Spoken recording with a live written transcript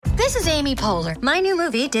This is Amy Poehler. My new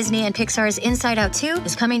movie, Disney and Pixar's Inside Out 2,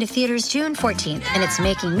 is coming to theaters June 14th, and it's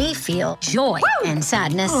making me feel joy and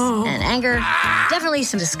sadness and anger, definitely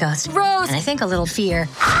some disgust, and I think a little fear.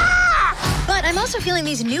 But I'm also feeling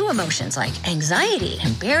these new emotions like anxiety,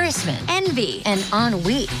 embarrassment, envy, and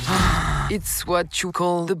ennui. It's what you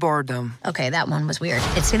call the boredom. Okay, that one was weird.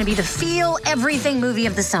 It's gonna be the feel everything movie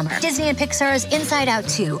of the summer. Disney and Pixar's Inside Out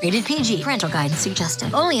 2, rated PG, parental guidance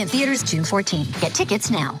suggested. Only in theaters June 14th. Get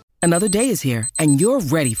tickets now. Another day is here, and you're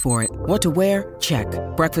ready for it. What to wear? Check.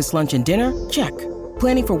 Breakfast, lunch, and dinner? Check.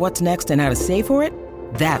 Planning for what's next and how to save for it?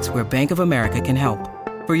 That's where Bank of America can help.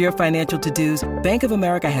 For your financial to-dos, Bank of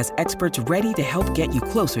America has experts ready to help get you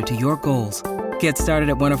closer to your goals. Get started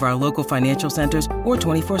at one of our local financial centers or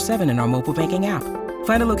 24/7 in our mobile banking app.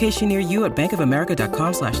 Find a location near you at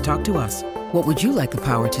bankofamerica.com/talktous. What would you like the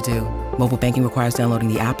power to do? Mobile banking requires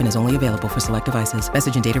downloading the app and is only available for select devices.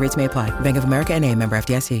 Message and data rates may apply. Bank of America N.A., member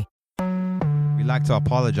FDIC. We like to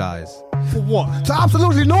apologize. For what? To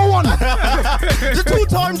absolutely no one. The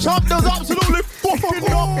two-time champ does absolutely fucking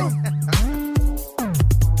nothing.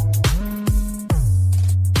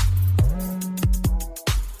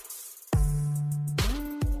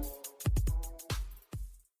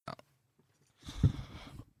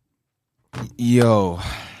 Yo.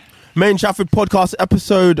 Main Traffic Podcast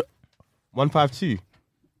episode 152.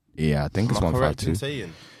 Yeah, I think it's 152.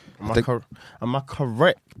 Am I correct?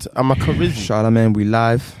 Am I correct? Charlemagne, we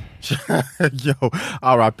live. Yo,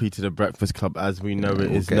 R.I.P. to the Breakfast Club as we know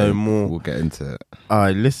it is no more. We'll get into it.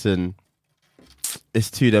 Listen,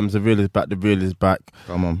 it's two them. The real is back. The real is back.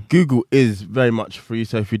 Come on. Google is very much free,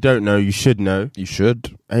 so if you don't know, you should know. You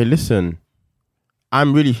should. Hey, listen,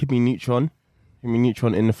 I'm really Himmy Neutron. Himmy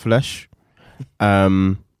Neutron in the flesh.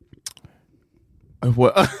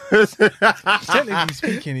 What? Technically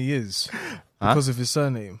speaking, he is. Because of his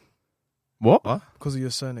surname. What? Because of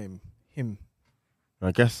your surname. Him.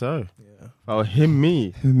 I guess so. Yeah. Oh,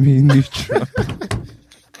 Himmy Neutron.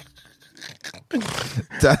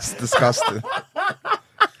 That's disgusting.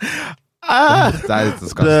 That is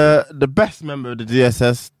disgusting. The best member of the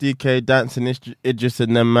DSS, DK, Dancing Idris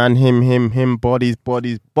and them, man. Him, bodies.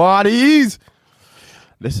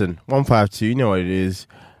 Listen, 152, you know what it is.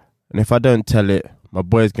 And if I don't tell it, my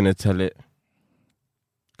boy's going to tell it.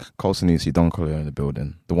 Colson News, you don't call it in the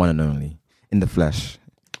building. The one and only. In the flesh.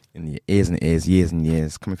 In the ears and ears, years and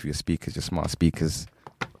years. Coming through your speakers, your smart speakers.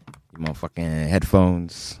 Your motherfucking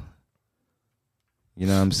headphones. You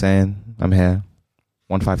know what I'm saying? I'm here.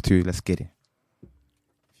 152, let's get it.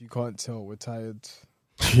 If you can't tell, we're tired.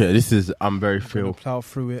 Yeah, this is, I'm very feel. Plow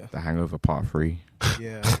through it. The Hangover Part 3.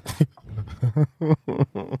 Yeah.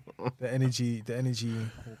 The energy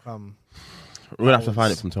will come. We're going to have to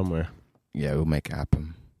find it from somewhere. Yeah, we'll make it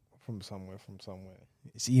happen. From somewhere.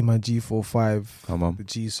 It's my G45. Come on. The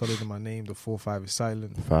G is solid in my name. The 45 is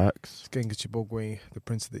silent. Facts. It's Genghis Chibogwe, the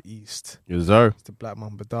Prince of the East. Yes, sir. It's the Black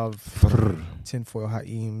Mamba Dove. Tinfoil Hat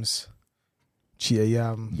Eames. Chia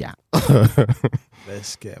Yam. Yeah.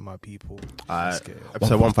 Let's get my people.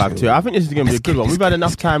 Episode 152. I think this is going to be a good one. We've had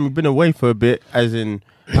enough time. We've been away for a bit, as in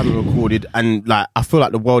haven't recorded, and like I feel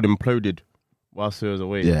like the world imploded whilst we was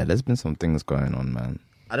away. Yeah, there's been some things going on, man.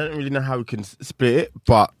 I don't really know how we can split it,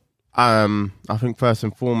 but I think first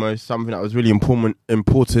and foremost, something that was really important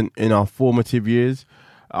in our formative years.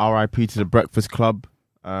 R.I.P. to the Breakfast Club,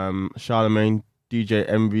 Charlemagne, DJ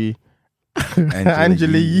Envy,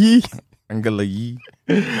 Angela Yee. Angela Yee.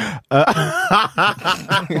 What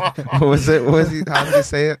was it? How did he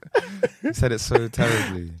say it? He said it so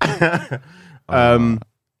terribly.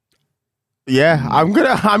 Yeah, I'm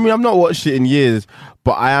not watched it in years,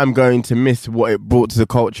 but I am going to miss what it brought to the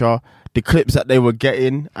culture. The clips that they were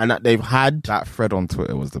getting and that they've had. That thread on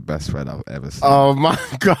Twitter was the best thread I've ever seen. Oh my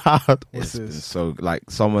God. It's been so, like,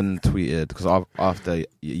 someone tweeted, because after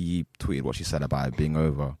Yee tweeted what she said about it being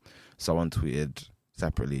over, someone tweeted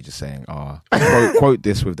separately just saying, quote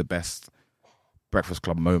this with the best Breakfast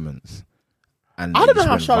Club moments. And I don't know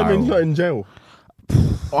how Charlemagne's not in jail.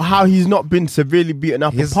 Or how he's not been severely beaten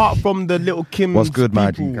up, apart from the little Kim. What's good,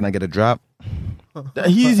 Maggie? Can I get a drop?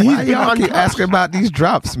 He's been keep asking about these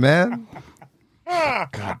drops, man.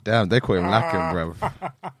 God damn, they call him lacking, bro.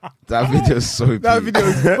 That video is so big. That video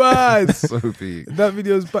is bad. So big. That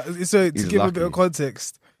video is bad. So to give a bit of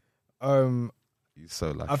context, he's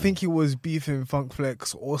so lucky. I think he was beefing Funk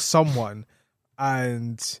Flex or someone,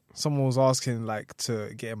 and someone was asking like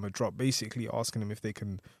to get him a drop, basically asking him if they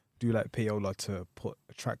can do like payola to put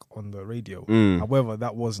a track on the radio. However,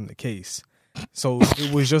 that wasn't the case. So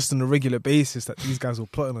it was just on a regular basis that these guys were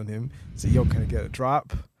plotting on him. So, yo, can I get a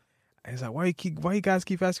drop? And he's like, why you guys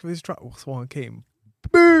keep asking for this drop? Well, someone came,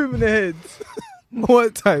 boom, in the head.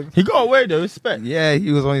 What time? He got away though, respect. Yeah,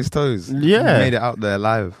 he was on his toes. Yeah. He made it out there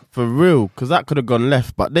alive. For real, because that could have gone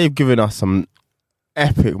left, but they've given us some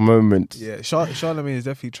epic moments. Yeah, Charlamagne has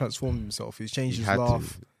definitely transformed himself. He's changed his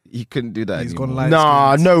laugh. He couldn't do that He's anymore. gone light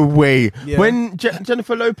Nah, skinned. no way. Yeah. When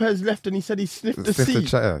Jennifer Lopez left and he said he sniffed the Sister seat.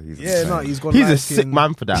 Cheddar, He's gone He's light a sick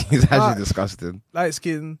man for that. He's actually Ah. disgusting. Light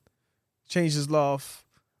skin, changed his laugh.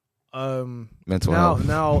 Mental health.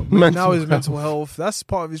 Now his mental health. That's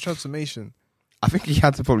part of his transformation. I think he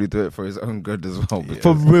had to probably do it for his own good as well. Yeah.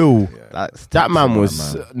 For real. Yeah. That man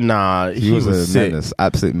was, he was a sick. menace,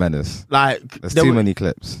 absolute menace. Like, There's there too were- many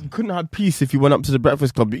clips. You couldn't have peace if you went up to the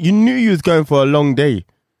Breakfast Club. You knew you was going for a long day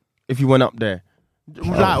if you went up there.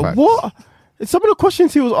 Like, facts. what? Some of the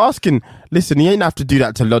questions he was asking, listen, he ain't have to do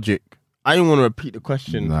that to Logic. I didn't want to repeat the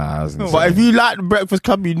question. Nah, I was But if you like the Breakfast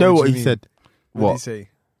Club, you know What what do he you said. What did he say?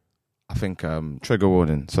 I think trigger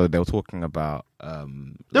warning. So they were talking about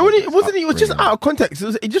It was just out of context.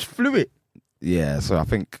 It just flew it. Yeah, so I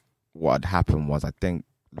think what had happened was I think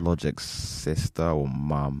Logic's sister or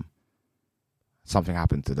mum, something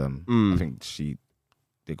happened to them. I think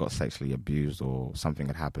they got sexually abused or something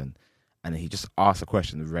had happened, and he just asked a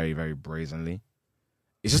question very, very brazenly.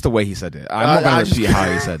 It's just the way he said it. I'm not going to repeat how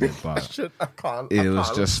he said it, but it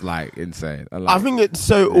was just like insane. I think it's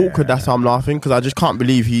so awkward. That's why I'm laughing, because I just can't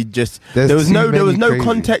believe he just. There was no crazy.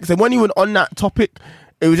 context, and when he went on that topic,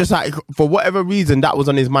 it was just like for whatever reason that was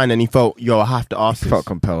on his mind, and he felt, I have to ask. He felt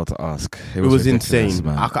compelled to ask. It was ridiculous, insane.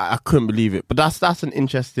 man. I couldn't believe it. But that's an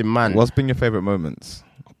interesting man. What's been your favorite moments?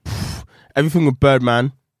 Everything with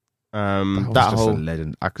Birdman. That was That just whole a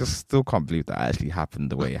legend. I just still can't believe that actually happened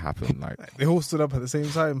the way it happened. Like They all stood up at the same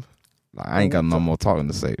time. I ain't got no more talking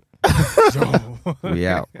to say. Yo. We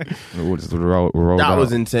out. We all just rolled that out.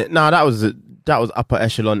 was insane. No, that was upper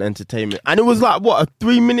echelon entertainment, and it was like what, a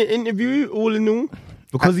 3-minute interview all in all,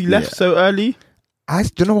 because he left so early. Do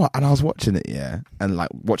you know what? And I was watching it, and like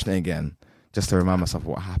watching it again just to remind myself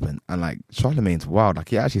what happened. And like Charlamagne's wild. Like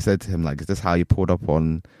he actually said to him, like, "Is this how you pulled up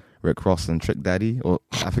on Rick Ross and Trick Daddy?" Or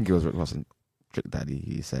I think it was Rick Ross and Trick Daddy.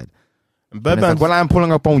 He said, And and it's Birdman. like, "Well, I'm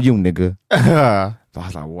pulling up on you, nigga." But I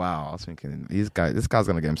was like, "Wow!" I was thinking, this guy's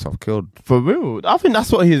gonna get himself killed. For real, I think that's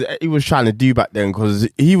what he was trying to do back then, because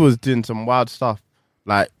he was doing some wild stuff,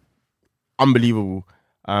 like unbelievable.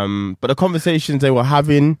 But the conversations they were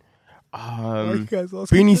having, Why are you guys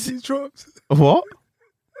asking Beanie for these drops? what?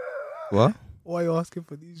 What? Why are you asking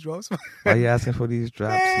for these drops? Why are you asking for these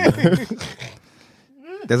drops?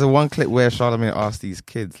 There's a one clip where Charlamagne asked these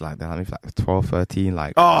kids, like they're only like 12, 13,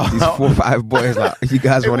 like these 4 or 5 boys, like, you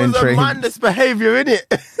guys running It was trains. a madness behavior, innit?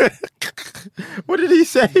 What did he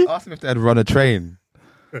say? He asked them if they'd run a train.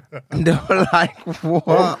 And they were like,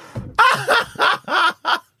 what?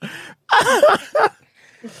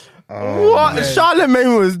 What?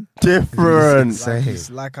 Charlamagne was different.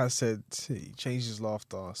 Like I said, he changed his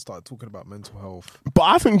laughter, started talking about mental health. But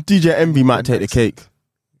I think DJ Envy might take the cake.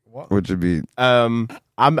 What? Would you be?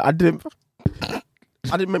 I didn't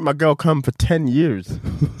make my girl come for 10 years.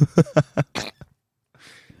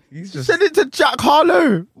 He's just. Send it to Jack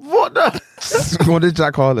Harlow. What the? What did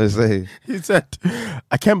Jack Harlow say? He said,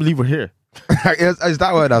 I can't believe we're here. Is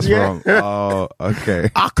that word that's Yeah. wrong? Oh, okay.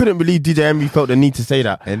 I couldn't believe DJ Envy felt the need to say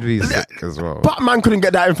that. Envy's sick as well. Batman couldn't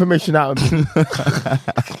get that information out of me.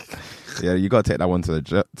 Yeah, you got to take that one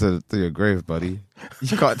to your grave, buddy.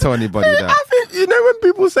 You can't tell anybody that. I think, when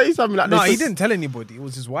people say something like No, this. he didn't tell anybody. It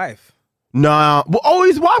was his wife. Nah. Well,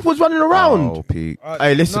 his wife was running around. Oh, Pete.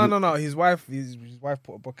 Hey, listen. No. His wife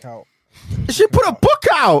put a book out. She put a book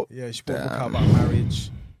out. Yeah, she put a book out about marriage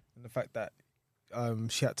and the fact that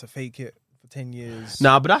she had to fake it for 10 years.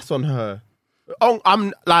 Nah, but that's on her. Oh,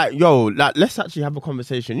 I'm like, let's actually have a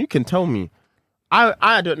conversation. You can tell me.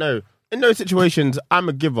 I don't know. In those situations, I'm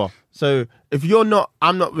a giver. So if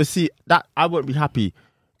I'm not receipt, that I won't be happy.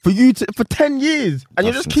 For you for 10 years and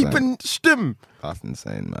you're That's just insane. keeping stim. That's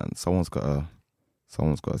insane, man. Someone's got to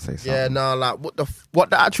say something. Yeah, nah, like what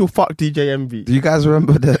the actual fuck, DJ Envy? Do you guys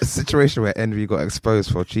remember the situation where Envy got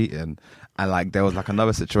exposed for cheating? And like there was like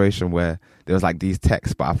another situation where there was like these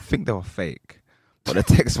texts, but I think they were fake. But the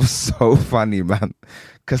text was so funny, man.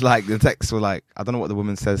 Because like the texts were like, I don't know what the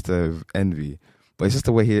woman says to Envy, but it's just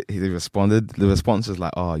the way he responded. The response was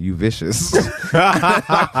like, "Oh, you vicious." For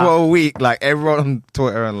a week, like everyone on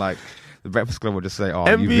Twitter and like the Breakfast Club would just say, "Oh,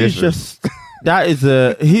 you Envy is vicious." just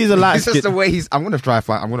he's a light It's just skin. the way he's. I'm gonna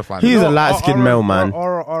find. He's it. a light skinned male man.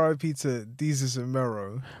 R.I.P. to Deezus and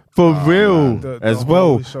Mero. For real, man. as The well.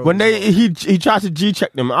 whole show When as he tried to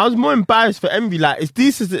G-check them, I was more embarrassed for Envy. Like, it's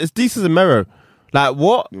Deezus and Mero. Like,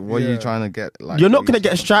 what? What are you trying to get? Like, You're not going to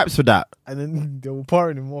get stripes for that. And then they were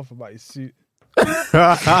pouring him off about his suit.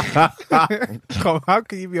 Come, how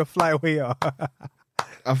can you be a fly waiter?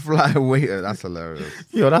 A fly waiter. That's hilarious.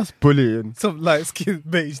 Yo, that's bullying. Some light skinned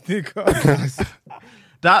beige nigga.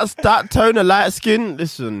 That tone of light skin.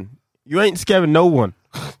 Listen, you ain't scaring no one.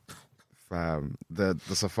 Fam, the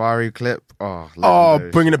safari clip. Oh,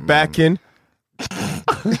 bringing it back in.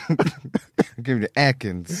 Give me the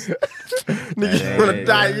Atkins. Nigga, you wanna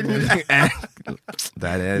die? You need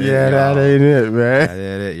That ain't that ain't it, man. That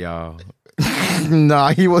ain't it, y'all. Nah,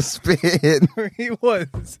 he was spitting. He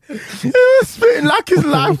was. He was spitting like his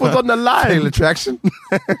life was on the Fatal line. attraction.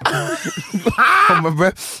 Hold my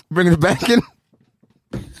breath. Bringing it back in.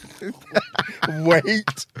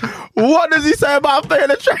 Wait, what does he say about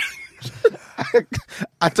fatal attraction?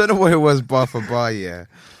 I don't know what it was bar for bar, yeah.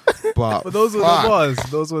 But those were the bars.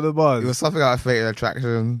 Those were the bars. It was something like Fatal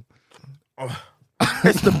Attraction.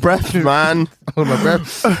 It's the breath, man. Hold my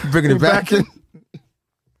breath. Bringing it back in.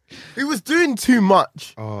 He was doing too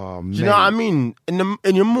much. Oh, man. Do you know what I mean?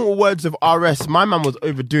 In your mortal words of RS, my man was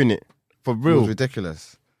overdoing it. For It real. was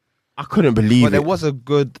ridiculous. I couldn't believe But it. there was a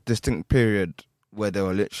good, distinct period where they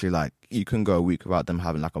were literally like, you couldn't go a week without them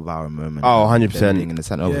having like a viral moment. Oh, and 100%. them being in the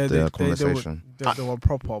center of the they conversation. they were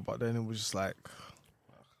proper, but then it was just like,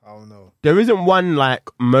 I don't know. There isn't one like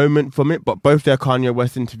moment from it, but both their Kanye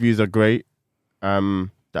West interviews are great.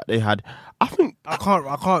 That they had. I think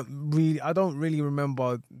I don't really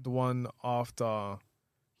remember the one after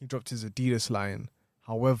he dropped his Adidas line.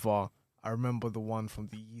 However, I remember the one from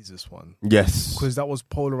the Yeezus one. yes. Because that was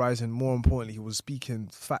polarizing. More importantly, he was speaking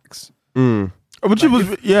facts. Which Like, it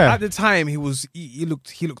was, yeah. At the time, he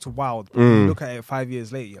looked wild. But you look at it 5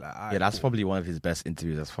 years later, you're like, Yeah, that's probably one of his best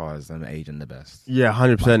interviews as far as them aging the best. Yeah,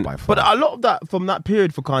 100%. By far. But a lot of that from that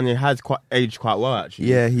period for Kanye has aged quite well, actually.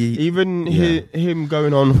 Yeah, him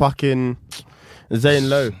going on fucking Zane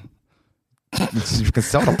Lowe. You can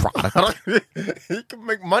sell the product. He can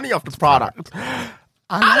make money off the product.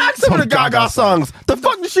 I like some of the Gaga songs. The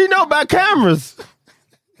fuck does she know about cameras?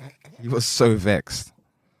 He was so vexed.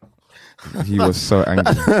 He was so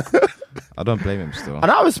angry. I don't blame him still.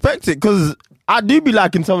 And I respect it because I do be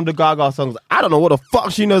liking some of the Gaga songs. I don't know what the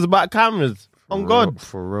fuck she knows about cameras. On God.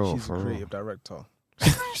 For real. she's a creative director.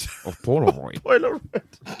 Of Polaroid. Polaroid.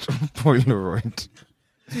 Polaroid.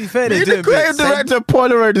 To be fair, The creative director of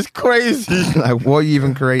Polaroid is crazy. Like, what are you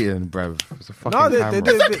even creating, bruv? It's a fucking No, camera. they're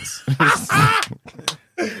doing bits.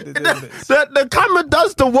 They're doing bits. The camera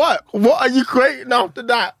does the work. What are you creating after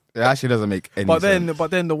that? It actually doesn't make any sense.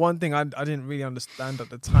 But then the one thing I didn't really understand at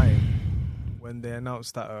the time when they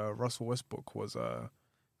announced that Russell Westbrook was a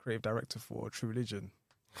creative director for True Religion.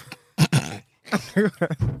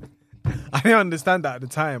 I didn't understand that at the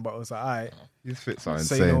time, but I was like, alright, These fits are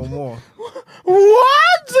say insane. no more.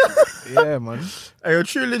 What? Yeah, man. Hey,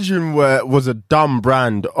 True Religion was a dumb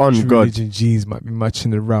brand. On True God. Religion G's might be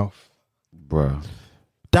matching the Ralph. Bro,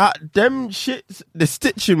 Them shits, the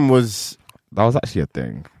stitching was... that was actually a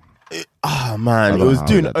thing. Oh I man, it don't was know how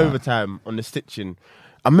doing I did that. overtime on the stitching.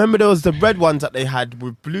 I remember there was the red ones that they had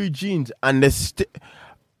with blue jeans and the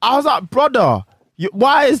I was like, brother,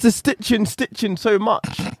 why is the stitching so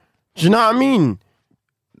much? Do you know what I mean?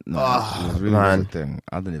 No, it was really man. was a thing.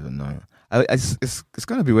 I don't even know. It's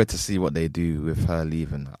going to be weird to see what they do with her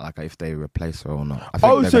leaving, like if they replace her or not. I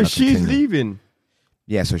think Oh, they're so gonna she's continue. leaving.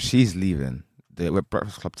 Yeah, so she's leaving. The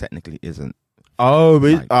Breakfast Club technically isn't. Oh,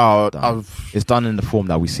 Like, done. It's done in the form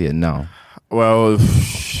that we see it now. Well,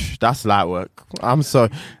 that's light work. I'm sorry.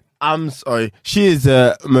 She is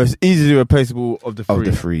the most easily replaceable of the three. Of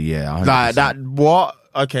the three, yeah. 100%. Like that. What?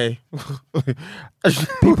 Okay.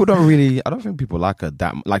 People don't really. I don't think people like her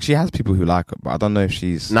that. Like she has people who like her, but I don't know if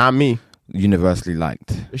she's Nah, me. universally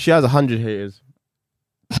liked. She has 100 haters.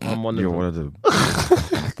 I'm one of You're them. one of them.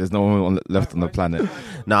 There's no one left on the planet.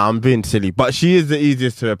 Nah, I'm being silly, but she is the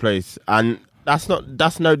easiest to replace, and that's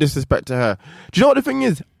no disrespect to her. Do you know what the thing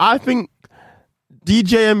is? I think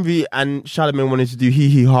DJ Envy and Charlamagne wanted to do hee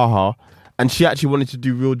hee ha ha, and she actually wanted to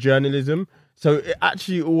do real journalism. So it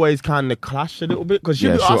actually always kind of clashed a little bit because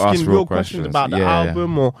she'll be she'll ask asking real real questions about the Yeah, yeah.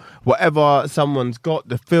 album or whatever someone's got,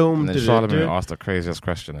 the film. And then Charlamagne asked the craziest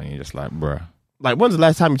question, and you're just like, bruh. Like, when's the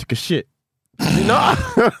last time you took a shit? You know?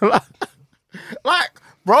 like,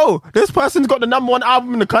 bro, this person's got the #1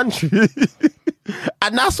 album in the country.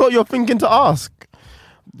 And that's what you're thinking to ask.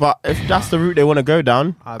 But if that's the route they want to go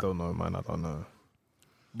down, I don't know, man. I don't know.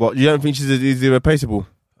 but you don't think she's easily replaceable?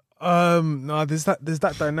 No, there's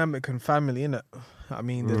that dynamic and family in it. I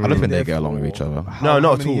mean, I don't think they get along with each other. No,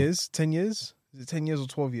 not at many all. Years? 10 years? Is it 10 years or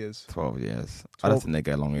 12 years? 12 years. I don't think they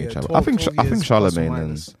get along with each other. 12 I think years Charlamagne plus or and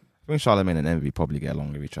minus. Charlamagne and Envy probably get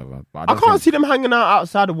along with each other. But I don't can't think, see them hanging out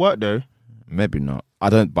outside of work though. Maybe not. I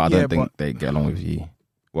don't think but they get along with you.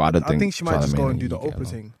 Well, I think she might just go and do the Oprah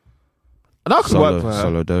thing. That could work for her.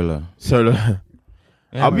 Solo dolo. Solo. Yeah,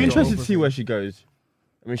 I'll be maybe. interested to see where she goes.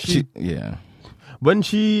 I mean, when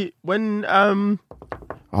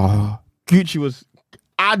Gucci was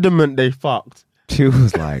adamant they fucked. She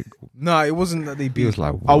was like, No, it wasn't that they beat. he was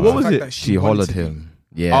like, Oh, what The was fact it? that She wanted hollered to him.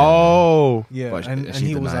 Yeah. Oh. beat. Yeah, But and she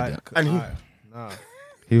he was denied like, it. And he- nah.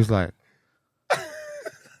 He was like,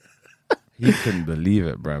 he couldn't believe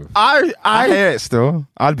it, bro. I I hear it still.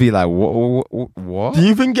 I'd be like, what? Do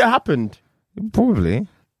you think it happened? Probably.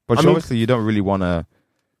 But I mean- obviously you don't really want to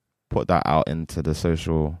put that out into the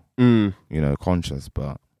social, conscious,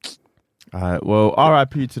 but Alright, well,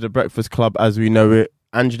 RIP to the Breakfast Club as we know it.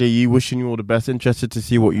 Angela, you wishing you all the best. Interested to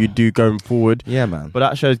see what you do going forward. yeah, man. But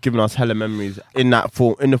that show's given us hella memories in that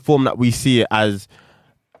form, in the form that we see it as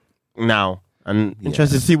now. And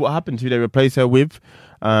interested to see what happens, who they replace her with.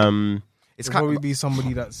 It's It'll probably be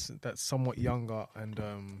somebody that's somewhat younger,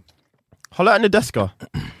 and Holla at Nadeska.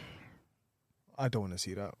 I don't want to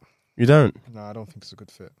see that. You don't? No, I don't think it's a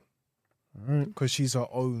good fit. Alright. Because she's her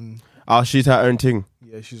own. Oh, she's her own thing.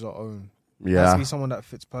 Yeah, she's her own. It has Yeah. to be someone that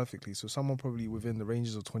fits perfectly. So someone probably within the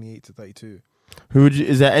ranges of 28 to 32. Who would you,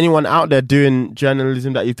 is there anyone out there doing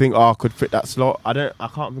journalism that you think could fit that slot? I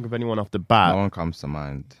can't think of anyone off the bat. No one comes to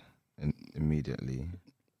mind immediately.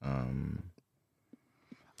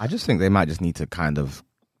 I just think they might just need to kind of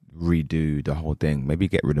redo the whole thing. Maybe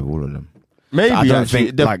get rid of all of them. Maybe I don't actually,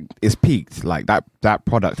 think like it's peaked. Like that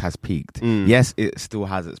product has peaked. Yes, it still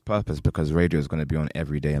has its purpose because radio is going to be on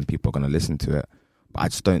every day and people are going to listen to it. But I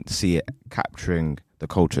just don't see it capturing the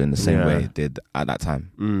culture in the same way it did at that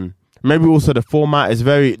time. Maybe also the format is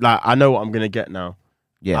very like I know what I'm gonna get now.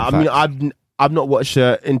 Yeah, I mean I've not watched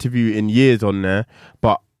an interview in years on there,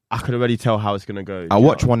 but I could already tell how it's gonna go. I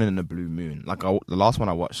watched one in the Blue Moon. Like the last one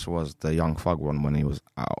I watched was the Young Thug one when he was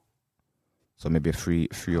out. So maybe three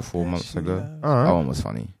or 4 months ago. Alright. That one was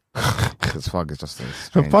funny. Because Thug is just a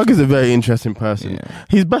strange. Thug is a very interesting person. Yeah.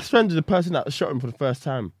 His best friend is the person that shot him for the first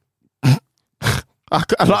time. I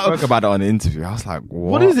spoke about it on the interview. I was like,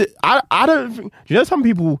 What is it? I don't think. Do you know some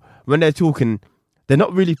people when they're talking, they're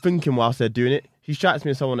not really thinking whilst they're doing it. He strikes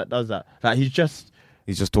me as someone that does that. Like he's just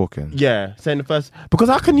talking. saying the first. Because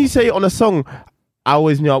how can you say it on a song? I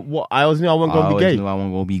always knew I wasn't gonna be gay. I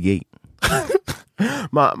wasn't gonna be gay.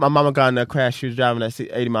 My mama got in a crash. She was driving at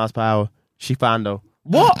 80 miles per hour. She found her.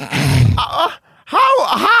 What?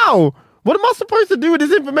 How? What am I supposed to do with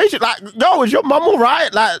this information? Like, yo, is your mum all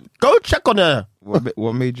right? Like, go check on her.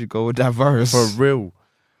 What made you go with that verse? For real.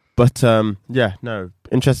 But,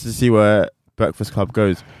 interested to see where Breakfast Club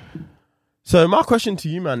goes. So, my question to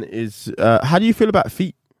you, man, is how do you feel about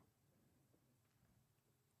feet?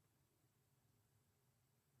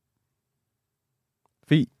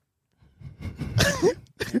 Feet.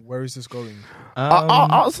 Where is this going?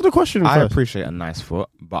 I'll answer the question I first. appreciate a nice foot,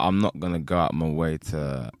 but I'm not gonna go out my way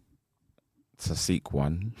to seek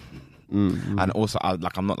one. And also,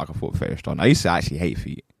 I'm not like a foot fetish don. I used to actually hate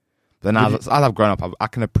feet. But then as I've grown up, I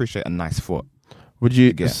can appreciate a nice foot. Would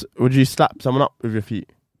you slap someone up with your feet?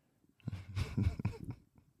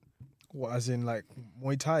 What, as in like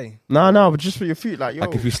Muay Thai? No, but just for your feet, like yo.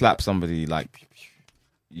 Like if you slap somebody, like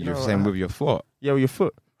you're saying with your foot. Yeah, with your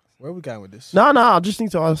foot. Where are we going with this? No, I just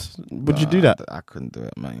need to ask. Would you do that? I couldn't do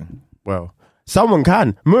it, man. Well, someone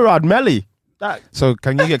can. Murad Melly. So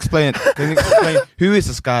can you explain? Who is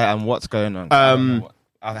this guy and what's going on?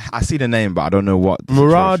 I see the name, but I don't know what the situation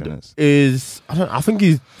Murad is. I think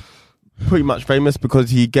he's pretty much famous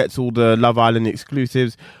because he gets all the Love Island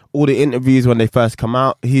exclusives, all the interviews when they first come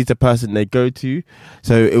out. He's the person they go to.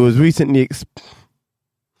 So it was recently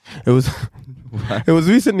it was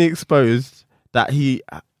recently exposed that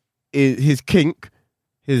his kink,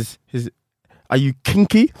 his are you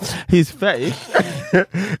kinky? His fetish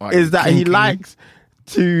is that he likes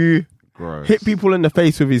to hit people in the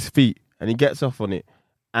face with his feet, and he gets off on it.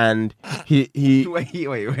 And he wait.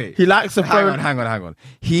 He likes to throw. Hang on.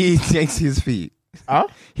 He takes his feet. Huh?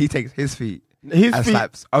 He takes his feet. His and feet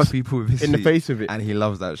slaps other people with his in feet the face with it, and he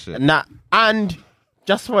loves that shit. And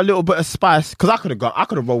just for a little bit of spice, because I could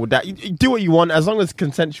have rolled with that. You do what you want as long as it's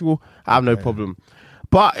consensual. I have no problem.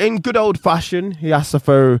 But in good old fashion, he has to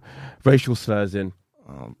throw racial slurs in.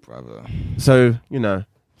 Oh, brother. So you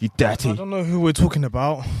dirty. I don't know who we're talking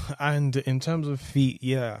about. And in terms of feet,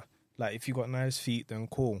 yeah, like if you got nice feet, then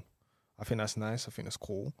cool. I think that's nice. I think that's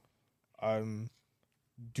cool.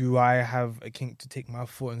 Do I have a kink to take my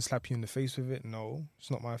foot and slap you in the face with it? No,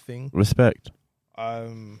 it's not my thing. Respect.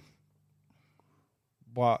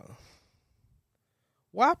 But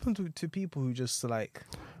what happened to people who just like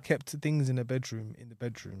kept things in the bedroom?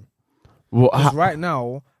 Because right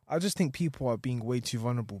now, I just think people are being way too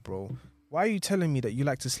vulnerable, bro. Why are you telling me that you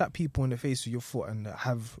like to slap people in the face with your foot and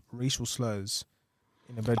have racial slurs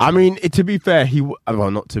in the bedroom? I mean, to be fair,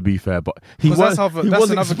 not to be fair, but he was that's another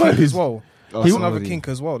exposed. kink as well. Oh, That's another kink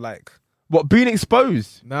as well. Like, What, being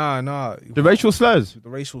exposed? nah. The racial slurs? The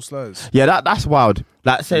racial slurs. Yeah, that's wild.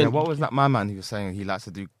 Like saying, what was that my man who was saying he likes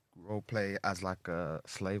to do role play as like a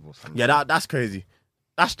slave or something? yeah, that's crazy.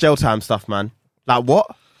 That's jail time stuff, man. Like what?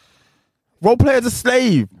 Role play as a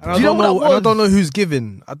slave. And Do you know what that was? I don't know who's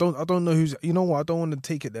giving. I don't know who's. You know what? I don't want to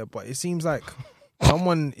take it there, but it seems like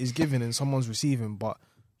someone is giving and someone's receiving, but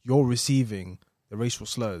you're receiving the racial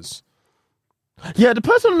slurs. Yeah, the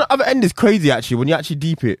person on the other end is crazy actually when you actually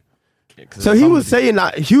deep it. Yeah, So he was saying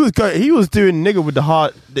that he was doing nigga with the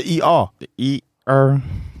ER. The ER.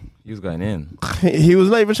 He was going in. He was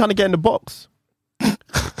not even trying to get in the box.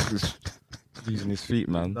 Using his feet,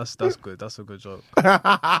 man. That's good. That's a good joke.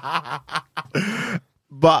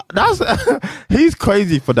 But he's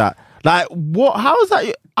crazy for that. Like what? How is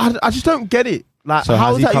that? I just don't get it. Like So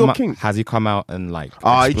how is that your kink? Has he come out and like?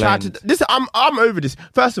 He tried to. This I'm over this.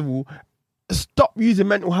 First of all, stop using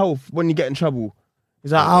mental health when you get in trouble.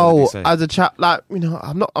 He's like, What did he say? as a chap, like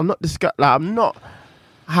I'm not I'm not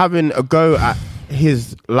having a go at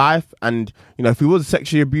his life, and if he was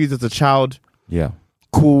sexually abused as a child, Yeah.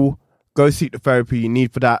 cool, go seek the therapy you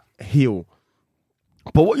need for that, heal.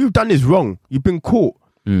 But what you've done is wrong. You've been caught.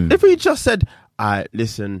 If he just said,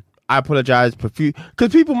 listen, I apologize profusely,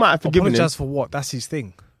 because people might have forgiven him. Apologize for what? That's his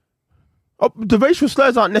thing. The racial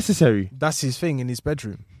slurs aren't necessary. That's his thing in his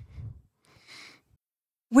bedroom.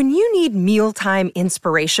 When you need mealtime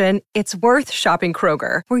inspiration, it's worth shopping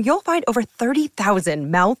Kroger, where you'll find over 30,000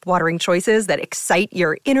 mouth-watering choices that excite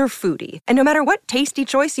your inner foodie. And no matter what tasty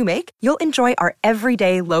choice you make, you'll enjoy our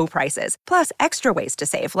everyday low prices, plus extra ways to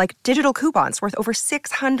save, like digital coupons worth over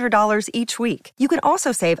 $600 each week. You can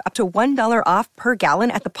also save up to $1 off per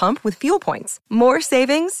gallon at the pump with fuel points. More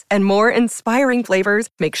savings and more inspiring flavors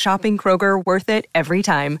make shopping Kroger worth it every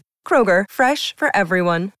time. Kroger, fresh for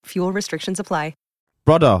everyone. Fuel restrictions apply.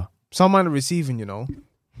 Brother, Someone receiving,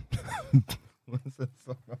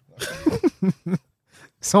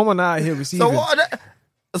 Someone out here receiving. so what?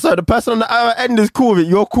 So the person on the other end is cool with it.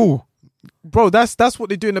 You're cool. Bro, that's what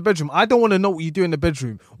they do in the bedroom. I don't want to know what you do in the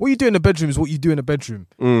bedroom. What you do in the bedroom is what you do in the bedroom.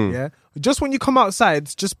 Yeah. Just when you come outside,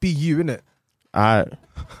 just be you, innit? Alright.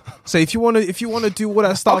 So if you wanna do all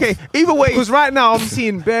that stuff, Okay. Either way, because right now I'm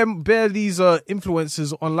seeing bare these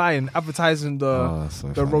influencers online advertising the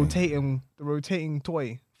rotating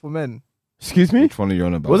toy for men. excuse me. Which one are you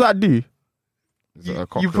on about? What does that do? Is it a You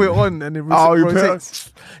cocktail? put it on and it You put it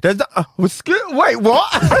rotates. There's that. Wait, what?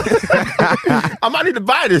 I might need to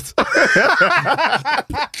buy this.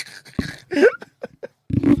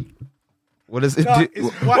 What does it No, do?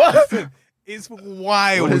 it's wild. Listen, it's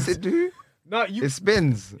wild. What does it do? No, It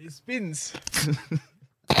spins. It spins. So you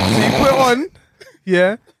put it on,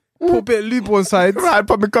 yeah. Put a bit of lube on sides, Right,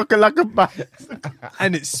 put me cocking like a bat.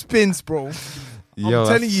 and it spins, bro. Yo, I'm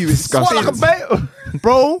telling you, it's What, like a spins. bait?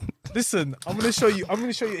 Bro, listen, I'm gonna show you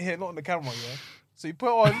it here, not on the camera, yeah. So you put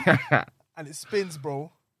it on, and it spins,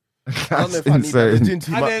 bro. I don't know if That's I need that. It's insane. doing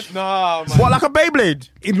too And much. then, nah, man. What, like a Beyblade?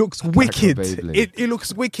 It looks wicked. Beyblade. It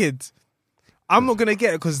looks wicked. I'm not gonna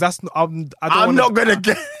get it because that's not. I'm not gonna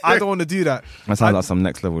get it. I don't want to do that. That sounds like some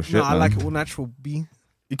next level shit. No, I man. like it all natural. B.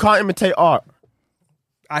 You can't imitate art.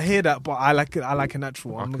 I hear that, but I like it. I like it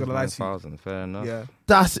natural. I'm not Ucker's gonna lie to 9,000, fair enough. you. Yeah,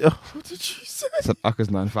 That's what did you say? It's an Ucker's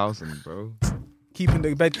 9,000, bro. keeping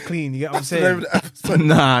the bed clean. You get what I'm That's the name of saying? the episode.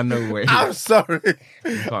 Nah, no way. I'm sorry.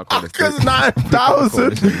 You can't call it Because that.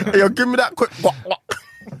 9,000. Yo, give me that quick.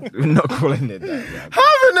 We're not calling it that. Yeah.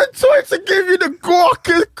 Having a toy to give you the guac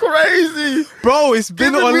is crazy. Bro, it's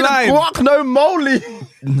been Giving me the online. guac, no moly.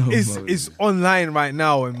 No, It's online right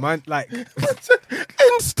now, and man, like, In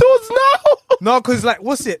stores now. no, because like,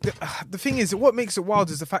 what's it? The thing is, what makes it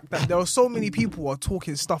wild is the fact that there are so many people who are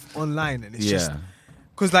talking stuff online, and it's just.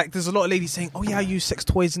 Because like there's a lot of ladies saying, oh yeah, I use sex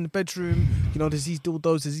toys in the bedroom. There's these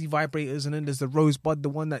dildos, there's these vibrators, and then there's the rosebud, the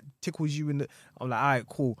one that tickles you in the. I'm like, all right,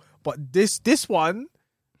 cool. But this one,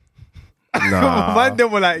 man, they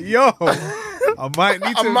were like, yo, I might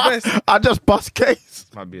need to invest. I just bust case.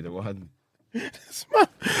 Might be the one.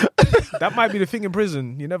 That might be the thing in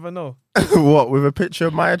prison. You never know. What, with a picture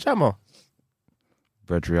of Maya Jama?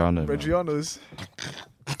 Bredriano. man. Redriano's.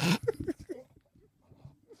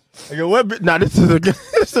 Nah, this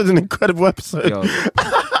is an incredible episode. Yo,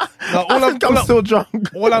 Now, I'm still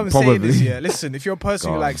drunk. All I'm saying Probably. is, yeah, listen, if you're a person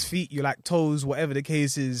who God. likes feet, you like toes, whatever the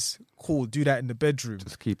case is, cool, do that in the bedroom.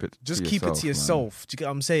 just keep it. Just to keep it to man. yourself. Do you get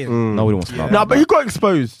what I'm saying? Nobody wants to. Yeah. No, but he got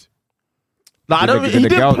exposed. Like, Did the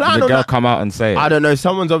girl come out and say it? I don't know.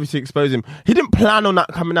 Someone's obviously exposed him. He didn't plan on that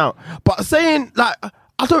coming out. But saying, like,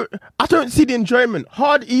 I don't see the enjoyment.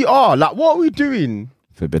 Hard ER. Like, what are we doing?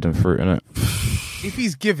 Forbidden fruit, innit? If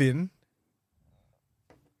he's giving,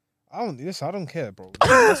 I don't care, bro.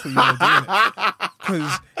 That's what you're doing.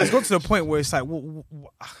 Because it's got to the point where it's like,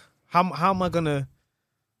 how am I gonna?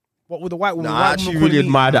 What with the white woman? I actually really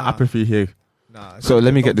admire the apathy here. So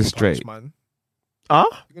let me get this straight. Man. Huh?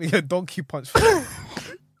 You're gonna get a donkey punch for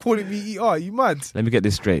calling me ER. You mad? Let me get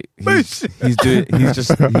this straight. He's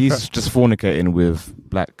just fornicating with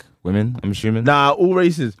black women, I'm assuming. Nah, all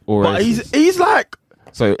races. But he's like,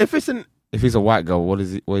 so if he's a white girl, what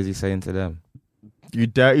is he saying to them? You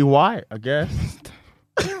dirty white, I guess.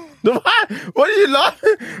 What are you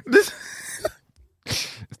laughing?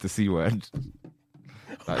 It's the C word.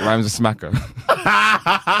 Like rhymes with smacker.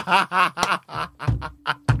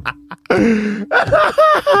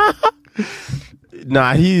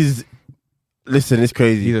 Nah, listen, it's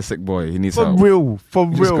crazy. He's a sick boy. He needs for help. For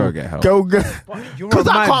real. Just go get help. Go. Because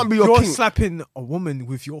I can't be your king. slapping a woman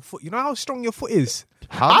with your foot. You know how strong your foot is?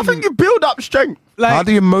 I think you build up strength. Like, how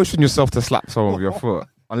do you motion yourself to slap someone with your foot?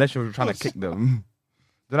 Unless you're trying to kick them.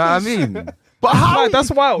 Do you know what I mean? But how?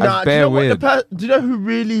 That's wild. Nah, do you know weird. Do you know who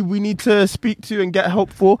really we need to speak to and get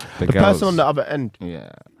help for? The girls. person on the other end.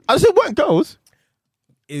 Yeah. I said, weren't girls?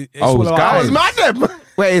 It's Oh, all it's about guys. I was mad them.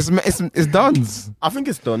 Wait, it's Duns. I think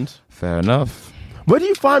it's done. Fair enough. Where do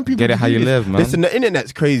you find people? Get it to how do you this? live, man. Listen, the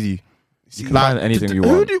internet's crazy. You can find anything you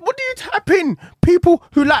want. What do you type in? People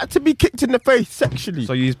who like to be kicked in the face sexually.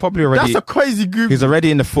 So he's probably already. That's a crazy group. He's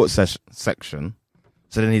already in the foot section.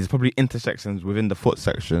 So then he's probably intersections within the foot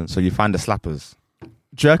section. So you find the slappers.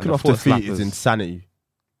 Jerking and off the feet slappers. is insanity.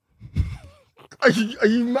 Are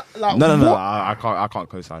you like No. what? I can't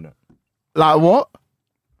co-sign it. Like what?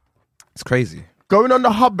 It's crazy. Going on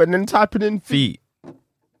the hub and then typing in Feet.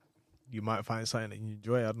 You might find something that you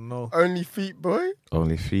enjoy. I don't know. Only feet, boy.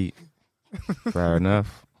 Only feet. Fair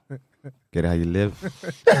enough. Get it how you live.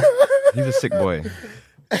 He's a sick boy.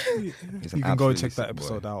 He's You can go and check that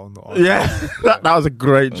episode out on the. Yeah, that was a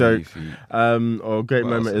great joke. Feet. Or a great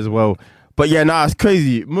moment as well. But yeah, it's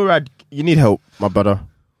crazy. Murad, you need help, my brother.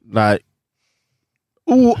 Like,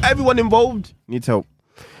 everyone involved needs help.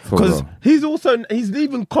 Because he's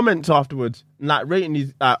leaving comments afterwards, like rating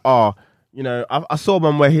these, you know, I saw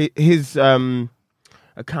one where his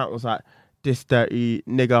account was like, this dirty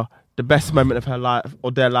nigga, the best moment of her life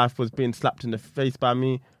or their life was being slapped in the face by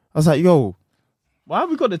me. I was like, yo, why have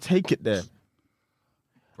we got to take it there?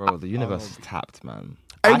 Bro, the universe is tapped, man.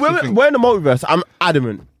 Hey, we're in the multiverse. I'm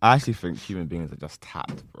adamant. I actually think human beings are just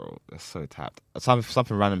tapped, bro. They're so tapped.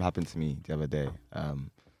 Something random happened to me the other day. So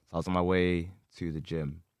I was on my way to the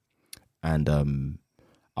gym, and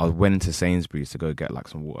I went into Sainsbury's to go get like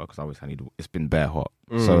some water because obviously it's been bare hot.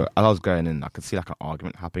 So as I was going in, I could see like an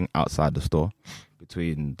argument happening outside the store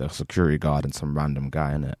between the security guard and some random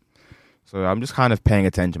guy in it. So I'm just kind of paying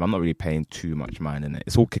attention. I'm not really paying too much mind in it.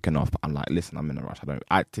 It's all kicking off, but I'm like, listen, I'm in a rush.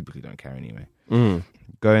 I typically don't care anyway.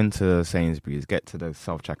 Go into Sainsbury's, get to the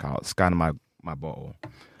self-checkout, scan my bottle.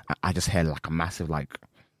 I just hear like a massive like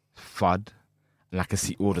thud. And I can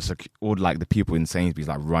see all the people in Sainsbury's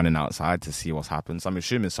like running outside to see what's happened. So I'm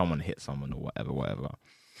assuming someone hit someone or whatever.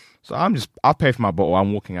 So I'll pay for my bottle.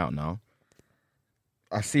 I'm walking out now.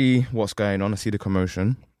 I see what's going on. I see the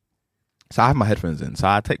commotion. So I have my headphones in. So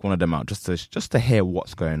I take one of them out just to hear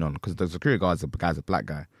what's going on. Because the security guy's a black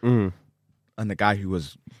guy. And the guy who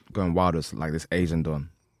was going wild was like this Asian don.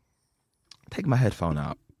 Take my headphone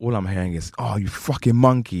out. All I'm hearing is, oh, you fucking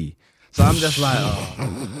monkey. So I'm just like,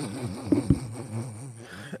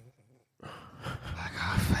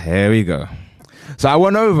 here we go. So I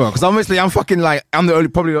went over because obviously I'm fucking like, I'm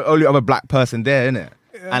probably the only other black person there, innit?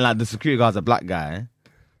 Yeah. And like the security guard's a black guy.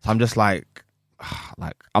 So I'm just like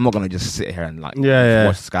I'm not going to just sit here and like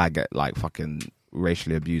watch this guy get like fucking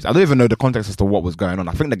racially abused. I don't even know the context as to what was going on.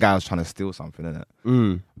 I think the guy was trying to steal something,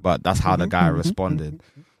 innit? But that's how the guy responded.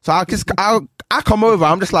 So I come over,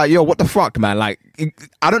 I'm just like, yo, what the fuck, man? Like,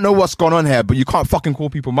 I don't know what's going on here, but you can't fucking call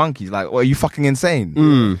people monkeys. Like, are you fucking insane?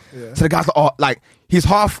 Yeah. So the guy's like, oh, like, he's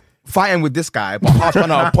half fighting with this guy, but half trying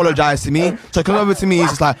to apologize to me. So he comes over to me, he's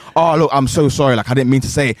just like, oh, look, I'm so sorry. Like, I didn't mean to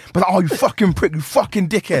say it. But like, oh, you fucking prick, you fucking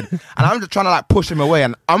dickhead. And I'm just trying to like push him away.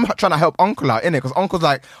 And I'm trying to help Uncle out, innit? Because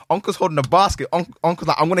Uncle's holding the basket. Uncle's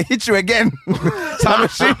like, I'm going to hit you again. So I'm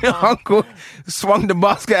assuming Uncle swung the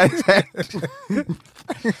basket at his head.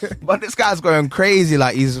 But this guy's going crazy.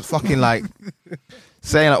 Like, he's fucking like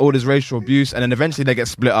saying like all this racial abuse, and then eventually they get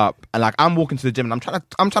split up. And like I'm walking to the gym, and I'm trying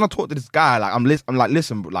to talk to this guy. Like I'm like,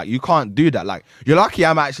 listen, like you can't do that. Like you're lucky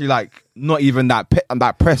I'm actually like not even I'm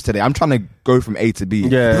that pressed today. I'm trying to go from A to B.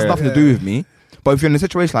 Yeah, it has nothing to do with me. But if you're in a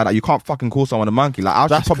situation like that, you can't fucking call someone a monkey. Like I'll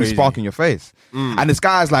just probably spark in your face. And this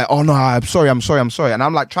guy's like, oh no, I'm sorry. And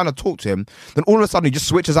I'm like trying to talk to him. Then all of a sudden he just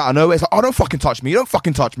switches out of nowhere. It's like, oh, don't fucking touch me. And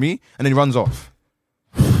then he runs off.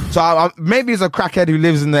 So maybe it's a crackhead who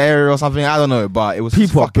lives in the area or something. I don't know. But it was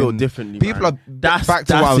people fucking, are built differently. People man. are back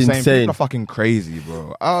to what I was saying. People are fucking crazy,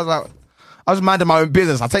 bro. I was minding my own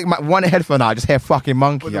business. I take my one headphone out, I just hear fucking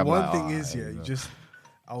monkey. But the I'm one like, thing is,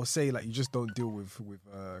 I would say like you just don't deal with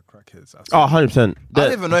crackheads. Oh, 100%. I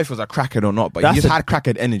don't even know if it was a crackhead or not, but he just had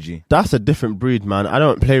crackhead energy. That's a different breed, man. I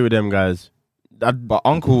don't play with them guys. But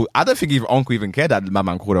Uncle, I don't think even Uncle even cared that my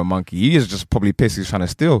man called him a monkey. He is just probably pissed he's trying to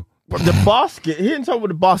steal. But the basket, hitting someone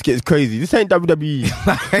with the basket is crazy. This ain't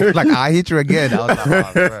WWE. Like, I hit you again. I was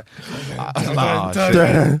like,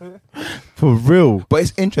 shit. For real. But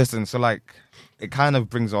it's interesting. So like, it kind of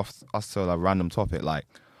brings us to a random topic, like,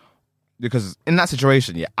 because in that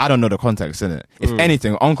situation, yeah, I don't know the context in it. If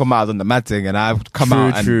anything, Uncle might have done the mad thing, and I've come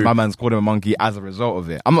out and my man's called him a monkey as a result of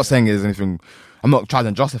it. I'm not saying there's anything. I'm not trying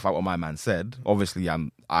to justify what my man said. Obviously,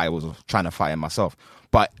 I was trying to fight it myself.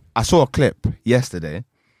 But I saw a clip yesterday,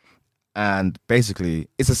 and basically,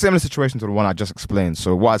 it's a similar situation to the one I just explained.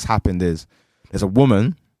 So what has happened is there's a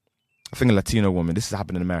woman, I think a Latino woman. This has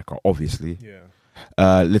happened in America, obviously.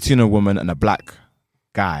 Yeah. Latino woman and a black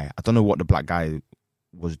guy. I don't know what the black guy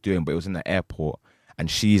was doing, but it was in the airport,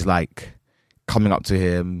 and she's like coming up to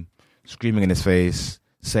him, screaming in his face,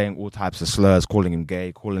 saying all types of slurs, calling him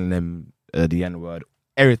gay, calling him the N-word,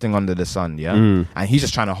 everything under the sun, yeah? And he's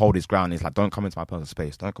just trying to hold his ground. He's like, don't come into my personal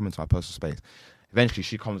space. Eventually,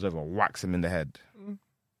 she comes over and whacks him in the head.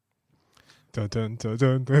 Dun, dun, dun,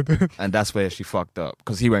 dun, dun, dun. And that's where she fucked up,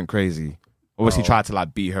 because he went crazy. Obviously, tried to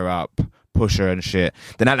like beat her up, push her and shit.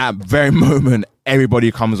 Then at that very moment,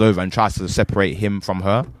 everybody comes over and tries to separate him from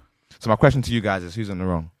her. So my question to you guys is, who's in the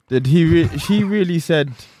wrong? Did she really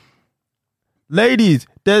said, ladies,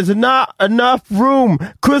 there's not enough room.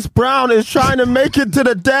 Chris Brown is trying to make it to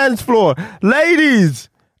the dance floor. Ladies,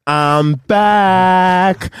 I'm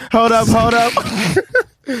back. Hold up.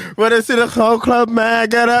 When I see the whole club, man,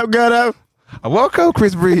 get up. I welcome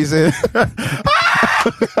Chris Breeze in.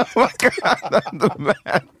 Oh my God, I'm the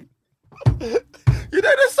man. You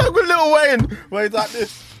know this song with Lil Wayne where he's like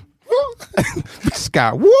this.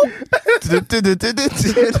 Sky, whoop.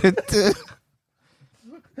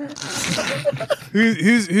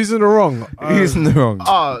 Who's in the wrong? Who's in the wrong?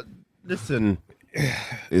 Oh, listen.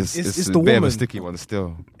 It's the a bit of a woman. sticky one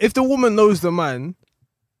still. If the woman knows the man,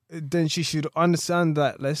 then she should understand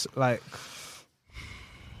that.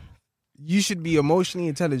 You should be emotionally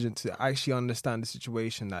intelligent to actually understand the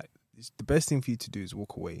situation. That the best thing for you to do is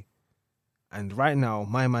walk away. And right now,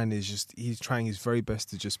 my man is he's trying his very best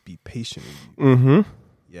to just be patient with you. Mm-hmm.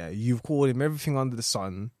 Yeah, you've called him everything under the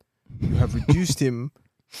sun. You have reduced him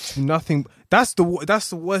to nothing. That's the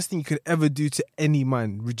worst thing you could ever do to any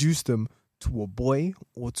man. Reduce them to a boy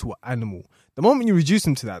or to an animal. The moment you reduce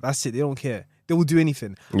them to that, that's it. They don't care. They will do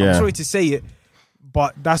anything. Yeah. I'm sorry to say it,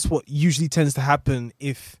 but that's what usually tends to happen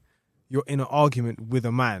if you're in an argument with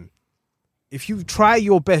a man. If you try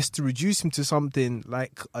your best to reduce him to something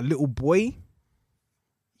like a little boy,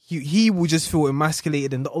 he will just feel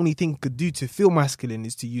emasculated, and the only thing he could do to feel masculine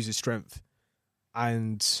is to use his strength.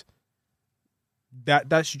 And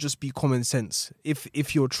that should just be common sense.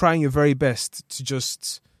 If you're trying your very best to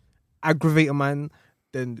just aggravate a man,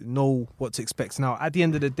 then know what to expect. Now, at the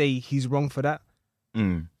end of the day, he's wrong for that.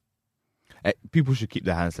 People should keep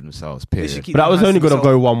their hands to themselves, period. But that was only going to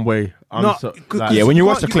go one way. Yeah, when you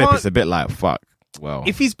watch the clip, it's a bit like, fuck. Well,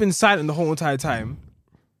 if he's been silent the whole entire time,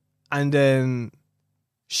 and then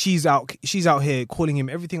she's out here calling him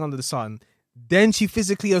everything under the sun, then she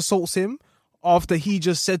physically assaults him after he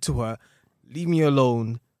just said to her, leave me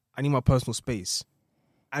alone, I need my personal space.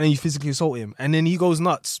 And then you physically assault him, and then he goes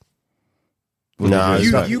nuts. No,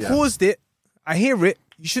 you caused it. I hear it.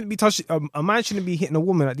 You shouldn't be touching. A man shouldn't be hitting a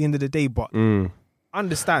woman at the end of the day, but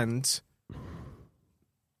understand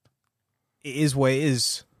it is what it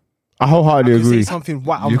is. I wholeheartedly agree. Say something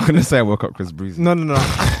wild. you're going to say I woke up Chris Breezy. No.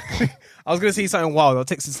 I was going to say something wild. I'll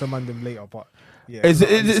text it to Mandem later, but yeah.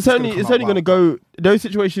 It's only going to go. Those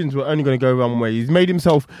situations were only going to go one way. He's made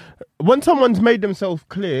himself. When someone's made themselves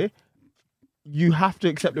clear, you have to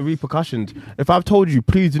accept the repercussions. If I've told you,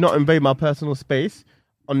 please do not invade my personal space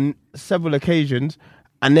on several occasions,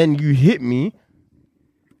 and then you hit me,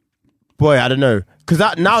 boy, I don't know. Because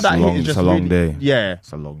that hit is just it's a long day. Yeah.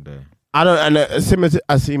 It's a long day. I don't, and similar to,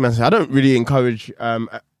 as Seaman said, I don't really encourage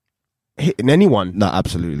hitting anyone. No,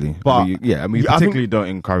 absolutely. But we particularly don't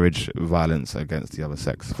encourage violence against the other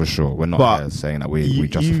sex for sure. We're not here saying that we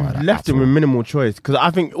justify that. You left him with minimal choice because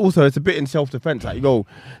I think also it's a bit in self-defense. Like, yo,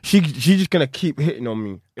 she's just gonna keep hitting on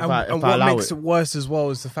me if I what allow makes it. it worse as well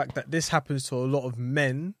is the fact that this happens to a lot of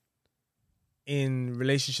men in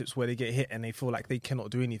relationships where they get hit and they feel like they cannot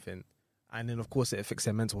do anything. And then, of course, it affects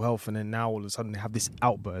their mental health. And then now, all of a sudden, they have this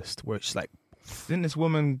outburst where it's like... Didn't this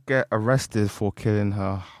woman get arrested for killing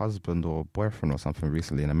her husband or boyfriend or something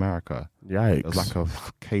recently in America? Yikes. There was like a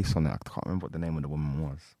case on it. I can't remember what the name of the woman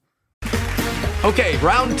was. Okay,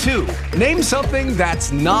 round 2. Name something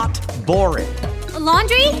that's not boring. A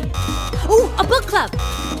laundry? Ooh, a book club.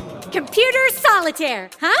 Computer solitaire,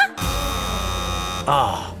 huh?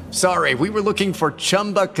 Ah, sorry, we were looking for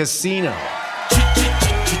Chumba Casino.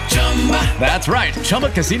 That's right,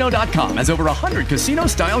 ChumbaCasino.com has over 100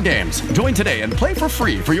 casino-style games. Join today and play for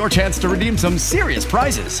free for your chance to redeem some serious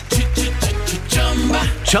prizes.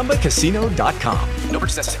 ChumbaCasino.com. No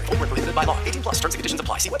purchase necessary. Void where prohibited by law. 18 plus. Terms and conditions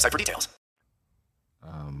apply. See website for details. I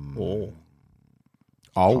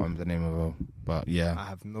can't remember the name of her, but yeah. I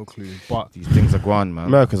have no clue. But these things are gone, man.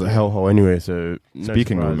 America's a hellhole anyway, so...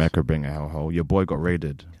 Speaking of America being a hellhole, your boy got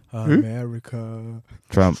raided. America.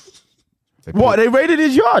 Trump. They raided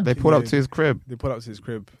his yard? They pulled up to his crib. They pulled up to his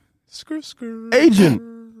crib. Skr. Agent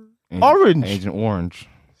Orange. Agent Orange.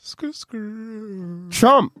 Skr.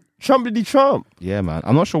 Trump. Did he Trump? Yeah, man.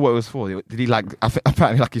 I'm not sure what it was for. Did he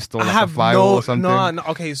apparently like he stole like a file or something? No,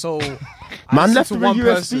 okay, so... Man left to with a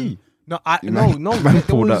USB. Person. No, no. Man There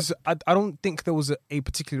pulled was. I don't think there was a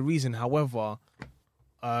particular reason. However,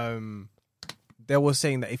 they were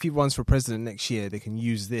saying that if he runs for president next year, they can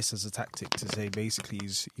use this as a tactic to say basically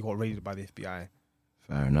he got raided by the FBI.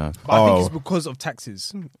 Fair enough. But I think it's because of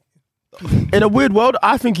taxes. In a weird world,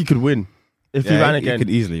 I think he could win if he ran again. He could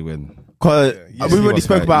easily win. Because we already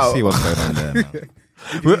spoke about. See what's going on there.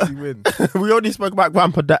 Man. We already spoke about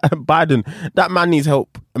Grandpa Biden. That man needs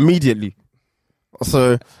help immediately.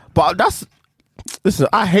 So, but listen,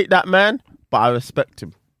 I hate that man, but I respect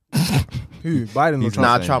him. Who? Biden or Trump?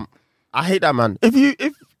 Nah, Trump. I hate that man.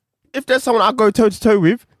 If there's someone I go toe to toe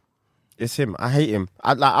with, it's him. I hate him.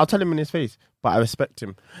 I'll tell him in his face, but I respect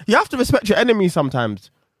him. You have to respect your enemy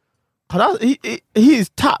sometimes. Cause he is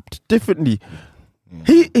tapped differently.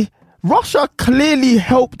 Russia clearly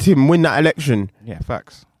helped him win that election. Yeah,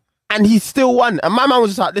 facts. And he still won. And my man was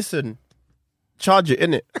just like, listen, charge it,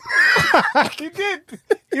 innit? He did.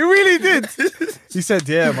 He really did. He said,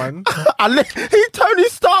 yeah, man. He Tony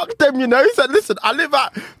Stark them, you know. He said, listen, I live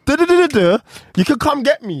at you can come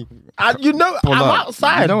get me. And I'm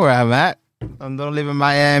outside. You know where I'm at. I don't live in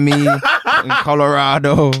Miami, in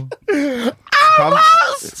Colorado. I'm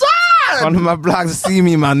outside. Come to my block to see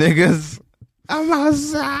me, my niggas. I'm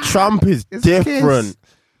outside. Trump is different.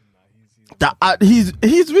 He's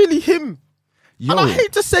really him. Yo, and I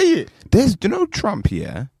hate to say it. Trump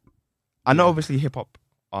here. I know obviously hip hop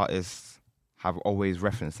artists have always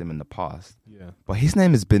referenced him in the past. Yeah. But his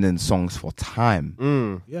name has been in songs for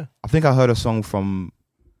time. Yeah. I think I heard a song from,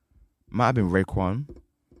 might have been Raekwon.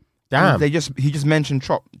 Damn. He just mentioned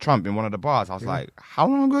Trump in one of the bars. I was like, how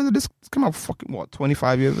long ago did this come out? Fucking what,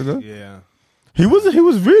 25 years ago? Yeah. He was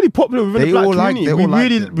really popular within the black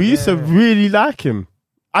community. We used to really like him.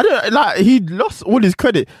 I don't like. He lost all his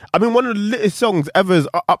credit. I mean, one of the latest songs ever is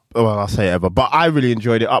up. Well, I'll say ever, but I really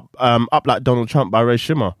enjoyed it. Up like Donald Trump by Ray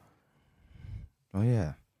Shimmer. Oh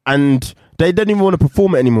yeah. And they didn't even want to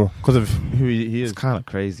perform it anymore because of who he is. It's kind of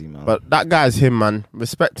crazy, man. But that guy's him, man.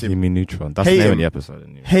 Respect him. Himmy Neutron. That's the name of the episode.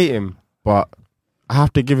 Anyway. Hate him, but I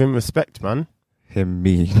have to give him respect, man.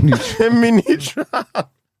 Himmy Neutron. Himmy Neutron.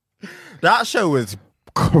 That show was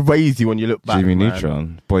crazy when you look back. Himmy man.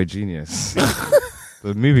 Neutron, boy genius.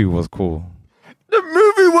 The movie was cool. The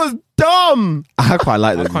movie was dumb. I quite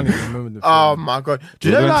like I the can't movie. even remember the film. Oh my god! Do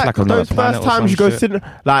you know like another those planet first or times some you go shit? sit?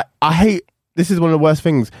 Like I hate. This is one of the worst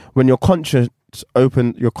things when your conscience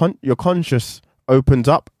your conscious opens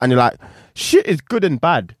up and you're like, shit is good and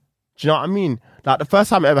bad. Do you know what I mean? Like the first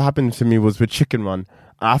time it ever happened to me was with Chicken Run.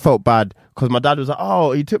 And I felt bad because my dad was like,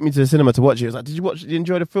 oh, he took me to the cinema to watch it. He was like, did you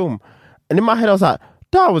enjoy the film? And in my head I was like,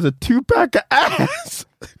 that was a 2-pack of ass.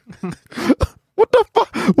 What the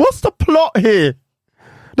fuck? What's the plot here?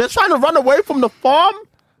 They're trying to run away from the farm?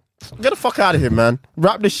 Get the fuck out of here, man.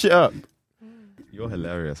 Wrap this shit up. You're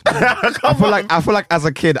hilarious, man. I feel like as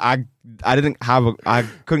a kid,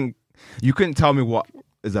 you couldn't tell me what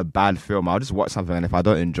is a bad film. I'll just watch something and if I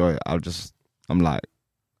don't enjoy it, I'm like,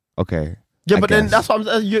 okay, Yeah, I but then guess. that's what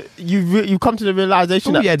I'm saying. You come to the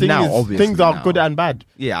realization that obviously things are now. good and bad.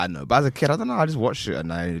 Yeah, I know. But as a kid, I don't know. I just watched it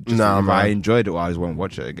and I just, Nah, if man. I enjoyed it, I just won't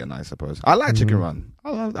watch it again. I suppose. I like Chicken Run.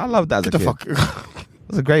 I love that as a Get the kid. fuck. It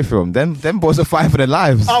was a great film. Them boys are fighting for their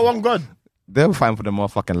lives. Oh, I'm good. They were fighting for their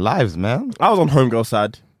motherfucking lives, man. I was on Homegirl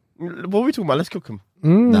side. What are we talking about? Let's cook him.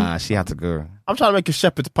 Nah, she had to go. I'm trying to make a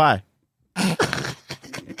shepherd's pie.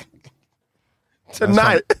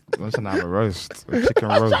 Tonight. I'm trying to have a roast, a chicken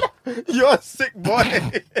roast. You're a sick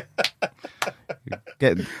boy.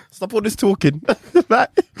 Stop all this talking. Like,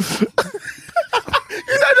 you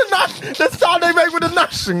know the nash, the sound they make with the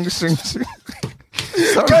nash. Sing.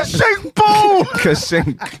 Ka-shink boom.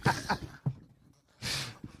 Ka-shink.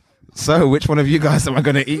 So, which one of you guys am I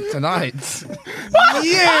going to eat tonight?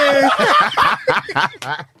 Yeah.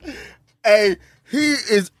 Hey, he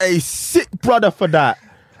is a sick brother for that.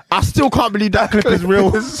 I still can't believe that clip is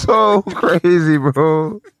real. It's so crazy,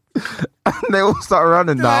 bro. And they all start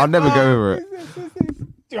running. Nah, I'll never go over it.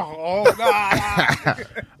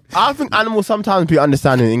 I think animals sometimes be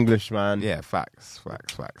understanding English, man. Yeah, facts. Do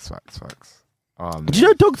you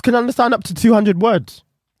know dogs can understand up to 200 words?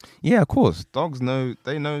 Yeah, of course. Dogs know,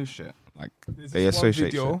 they know shit. Like, they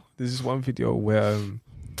associate shit. There's this one video where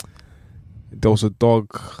there was a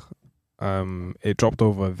dog, it dropped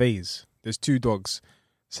over a vase. There's two dogs.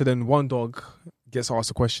 So then one dog gets asked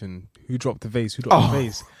a question, who dropped the vase? Who dropped the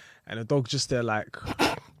vase? And the dog's just there like,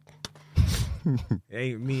 it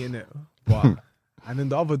ain't me, innit? But, and then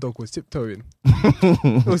the other dog was tiptoeing.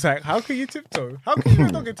 It was like, how can you tiptoe? How can you a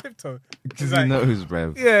dog a tiptoe? Because like, he knows,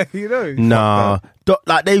 bruv. Yeah, he knows. Nah.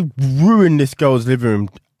 Like, they ruined this girl's living room.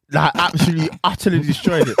 Like, absolutely, utterly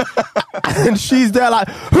destroyed it. And she's there like,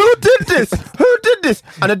 who did this? Who did this?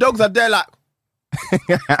 And the dogs are there like,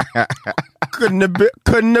 couldn't have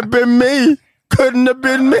been me. Couldn't have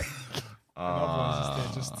been me. It's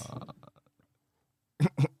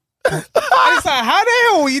like, how the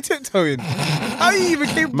hell are you tiptoeing? How are you even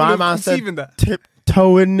capable of conceiving that?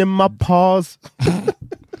 Tiptoeing in my paws.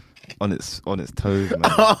 On its toes, man.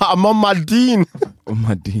 I'm on my Dean. On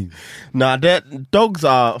my Dean. Nah, dogs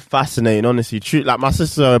are fascinating, honestly. True, like my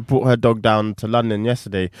sister brought her dog down to London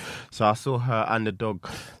yesterday, so I saw her and the dog.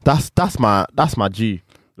 That's my G.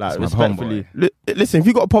 Like, my respectfully, listen. If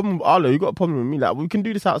you got a problem with Arlo, you got a problem with me. Like, we can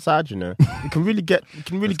do this outside. You know, we can really get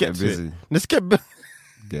to busy. it. Let's get busy.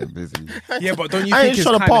 Yeah, but don't you think it's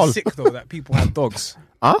kind of sick though that people have dogs?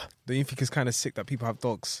 Huh? Don't you think it's kind of sick that people have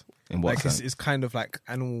dogs? In what like sense? it's kind of like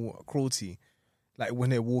animal cruelty. Like when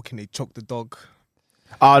they're walking, they choke the dog.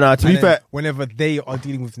 Oh no, to be fair, whenever they are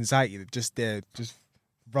dealing with anxiety, they're just there, just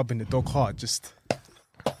rubbing the dog hard, just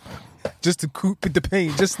to cope with the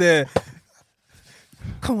pain. Just there.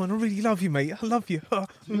 Come on, I really love you, mate. I love you.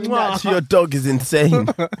 Actually, your dog is insane.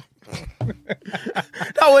 That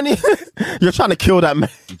when you're trying to kill that man.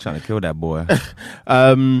 You're trying to kill that boy.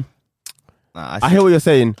 I hear what you're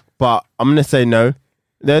saying, but I'm gonna say no.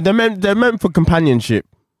 They're meant for companionship.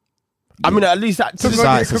 I mean, at least to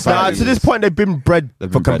this point, they've been bred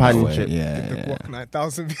for companionship. Yeah. Walk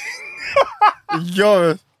 9,000.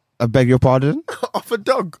 Yo, I beg your pardon. Off a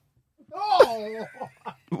dog.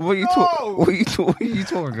 What are you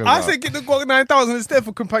talking about? I said get the Guac 9,000 instead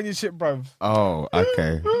for companionship, bruv. Oh,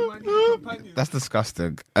 okay. That's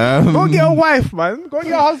disgusting. Go get a wife, man. Go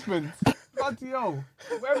get a husband. Bloody hell.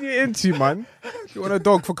 Whatever you're into, man. You want a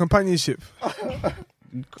dog for companionship.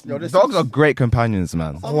 Dogs are great companions,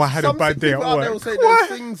 man. Oh, I had a bad day at work. They'll say there's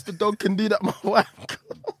things the dog can do that my wife.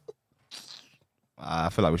 I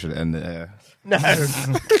feel like we should end it here. No.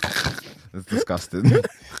 It's disgusting.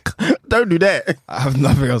 Don't do that. I have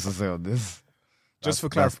nothing else to say on this. Just for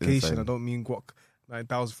clarification, I don't mean Guac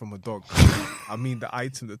 9,000 from a dog. I mean the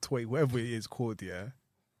item, the toy, whatever it is called, yeah.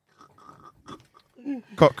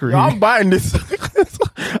 Cockery. Yo, I'm buying this.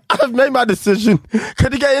 I've made my decision.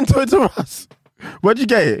 Can you get into it to us? Where'd you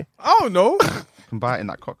get it? I don't know. You can buy it in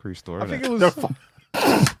that cockery store. I think it? it was.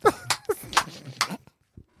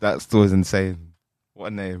 That store is insane.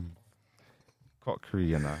 What a name. Cockery,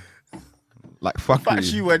 you know. Like fuckery. Fact,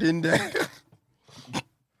 she went in there.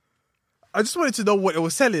 I just wanted to know what it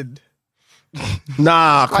was selling.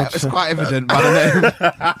 Nah, it's quite evident by the name.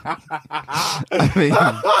 I mean,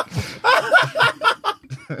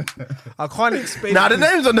 I can't explain. Nah, the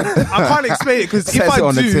name's on the. I can't explain it because if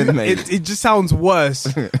I do, it just sounds worse.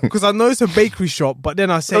 Because I know it's a bakery shop, but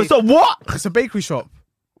then I say it's a what? It's a bakery shop.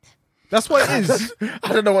 That's what it is.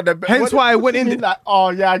 I don't know what they're. Hence why I went in. Like, oh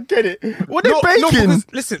yeah, I get it. What they baking? No,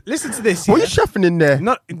 listen to this. What are you chefing in there?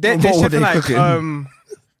 Not they're chefing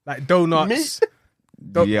like donuts.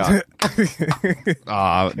 Yeah.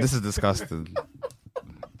 This is disgusting.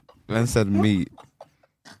 Man said meat.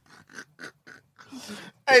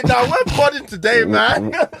 Hey, now we're podding today,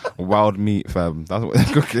 man. Wild meat, fam. That's what they're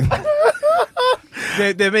cooking.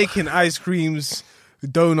 They're making ice creams,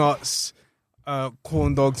 donuts,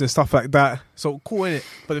 corn dogs and stuff like that. So cool, innit?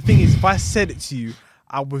 But the thing is, if I said it to you,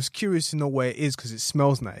 I was curious to know where it is because it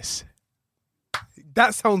smells nice.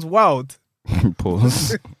 That sounds wild.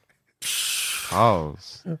 Pause.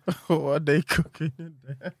 Pause. What are they cooking in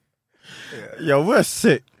there? Yo, we're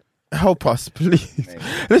sick. Help us, please.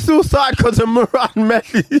 This all started because of Murat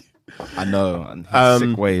Melly. I know. And his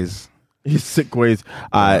sick ways. His sick ways.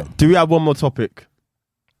 Do we have one more topic?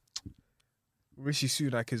 Rishi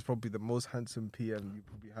Sunak is probably the most handsome PM you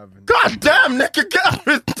probably have. God damn, nigga, get off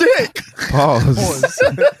his dick. Pause.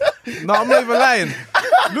 No, I'm not even lying.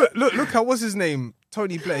 Look at what's his name?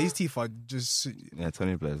 Tony Blair. His teeth are just... Yeah,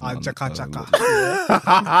 Tony Blair's Chaka.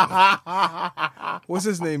 What's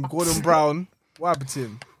his name? Gordon Brown. What happened to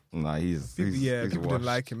him? Nah, he's people washed. didn't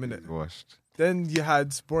like him, innit? He's washed. Then you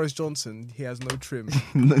had Boris Johnson. He has no trim.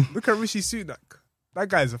 Look at Rishi Sunak. That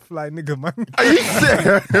guy's a fly nigga, man. Are you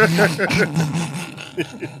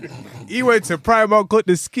serious? He went to Primark, got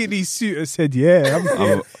the skinny suit and said, yeah,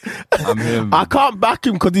 I'm him. I can't back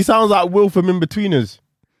him because he sounds like Will from In-Betweeners.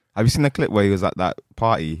 Have you seen the clip where he was at that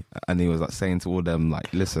party and he was like saying to all them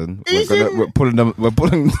like, "Listen, we're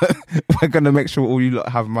gonna make sure all you lot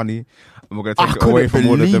have money and we're gonna take it away from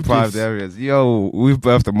all the deprived areas." Yo, we've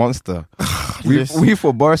birthed a monster. we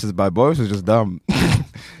thought Boris is bad. Boris was just dumb.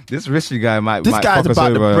 This Rishi guy might. This guy's fuck us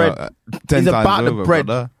about the over, bread. 10 He's times about the over, bread.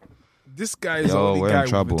 brother. This guy is the only guy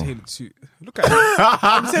with a tailored suit. Look at him.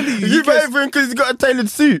 I'm telling you. You voted for him because he's got a tailored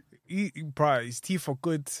suit. His teeth are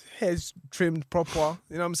good, hair's trimmed proper.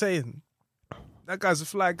 You know what I'm saying? That guy's a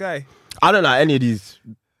fly guy. I don't like any of these.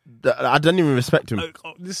 I don't even respect him.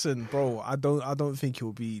 Listen, bro, I don't think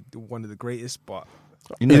he'll be one of the greatest, but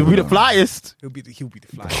He'll be the flyest. He'll be the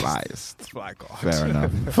flyest. Fly god. Fair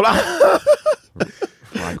enough.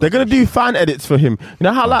 They're gonna do fan edits for him. You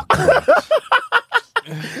know how like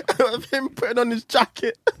of him putting on his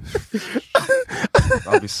jacket.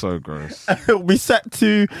 That'd be so gross. It'll be set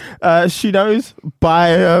to She Knows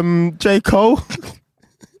by J. Cole.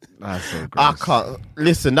 That's so gross. I can't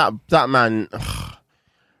listen. That man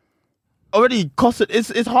already costed.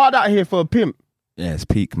 It's hard out here for a pimp. Yeah, it's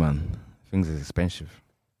peak, man. Things are expensive.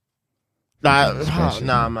 Like,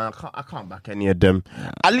 nah, man, I can't back any of them. Yeah.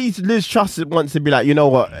 At least Liz Truss wants to be like, you know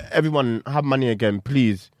what? Everyone have money again,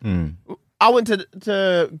 please. I went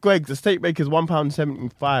to Greg's. The steak bake is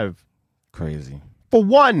 £1.75. Crazy. For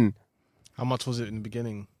one. How much was it in the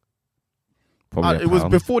beginning? Probably it was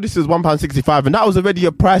before this was £1.65, and that was already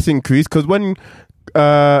a price increase because when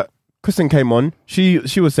Kristen came on, she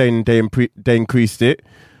was saying they increased it.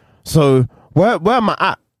 So where am I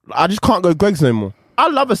at? I just can't go to Greg's no more. I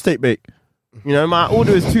love a steak bake. You know, my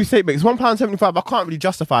order is 2 steak bakes, £1.75. I can't really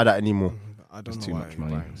justify that anymore. I don't know too why much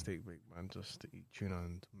money. buying steak bake, man. Just to eat tuna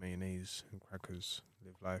and mayonnaise and crackers,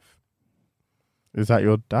 live life. Is that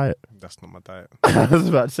your diet? That's not my diet. I was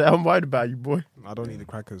about to say, I'm worried about you, boy. I don't eat the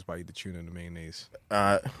crackers, but I eat the tuna and the mayonnaise.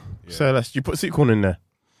 So you put sweet corn in there?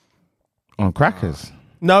 On crackers?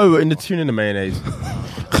 No, in the tuna and the mayonnaise.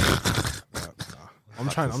 I'm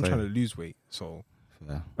trying to lose weight, so.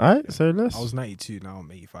 Yeah. Alright, so let's. I was 92, now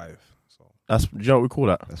I'm 85. So That's, do you know what we call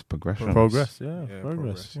that? That's progression. Progress, yeah.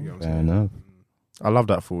 Progress. You know what I'm Fair saying? enough. I love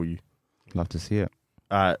that for you. Love to see it.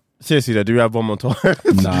 Seriously though, do we have one more time?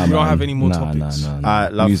 Nah, We don't have any more topics. Nah.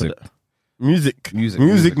 Alright, love Music. for that.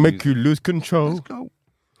 Music make you lose control. Let's go.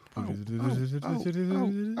 Alright,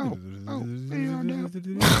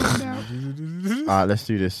 let's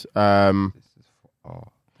do this.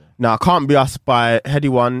 Now, Can't Be Us by Heady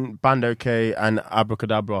One, Band OK, and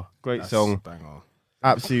Abracadabra. Great song. Banger.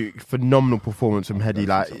 Absolute phenomenal performance from Heady.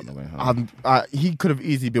 Like, he could have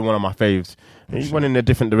easily been one of my faves. He went in a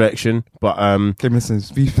different direction, but Came in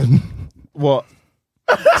since beefing. what?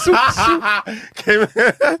 came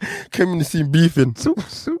in to see beefing.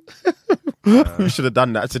 We should have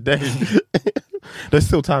done that today. There's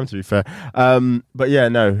still time, to be fair. But yeah,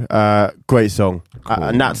 no, great song, cool.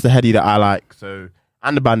 And that's the Heady that I like. So,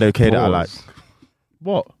 and the Band OK that I like.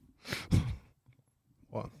 What?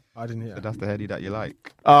 I didn't hear. That's the Heady that you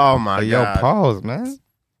like. Oh my god! Yo, pause, man.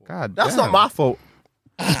 God, that's damn. not my fault.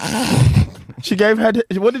 She gave head.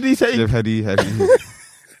 What did he say? Give Heady. That's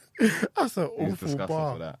an He's awful disgusting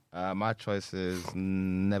bar. for that. My choice is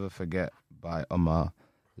Never Forget by Omar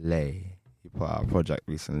Lay. He put out a project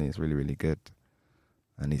recently. It's really, really good.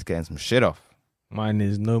 And he's getting some shit off. Mine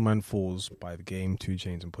is No Man Falls by The Game, 2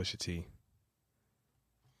 Chainz and Pusha T.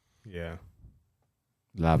 Yeah.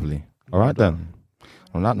 Lovely. All right, then.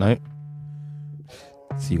 On that note,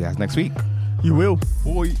 see you guys next week. You will.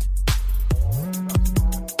 Boy.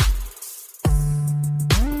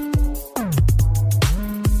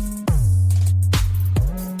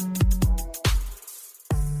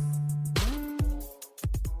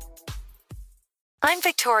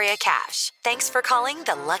 Victoria Cash. Thanks for calling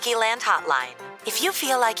the Lucky Land Hotline. If you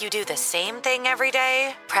feel like you do the same thing every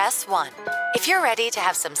day, press 1. If you're ready to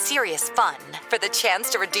have some serious fun for the chance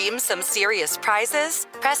to redeem some serious prizes,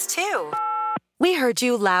 press 2. We heard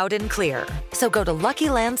you loud and clear. So go to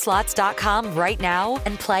LuckyLandSlots.com right now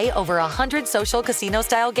and play over 100 social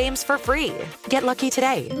casino-style games for free. Get lucky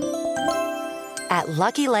today at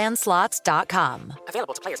LuckyLandSlots.com.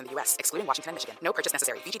 Available to players in the U.S., excluding Washington and Michigan. No purchase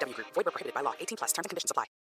necessary. VGW Group. Void where prohibited by law. 18+. Terms and conditions apply.